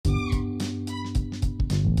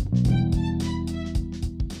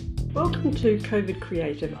Welcome to COVID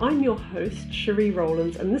Creative. I'm your host, Cherie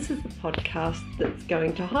Rowlands, and this is the podcast that's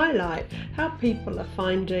going to highlight how people are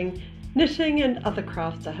finding knitting and other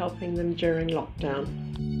crafts are helping them during lockdown.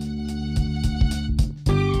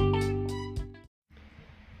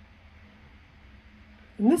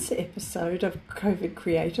 In this episode of COVID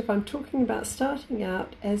Creative, I'm talking about starting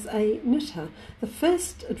out as a knitter. The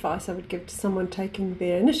first advice I would give to someone taking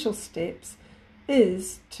their initial steps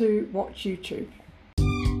is to watch YouTube.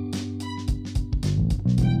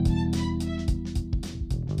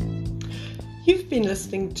 You've been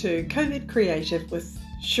listening to COVID Creative with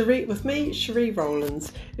me, Cherie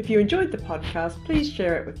Rowlands. If you enjoyed the podcast, please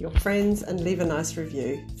share it with your friends and leave a nice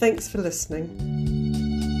review. Thanks for listening.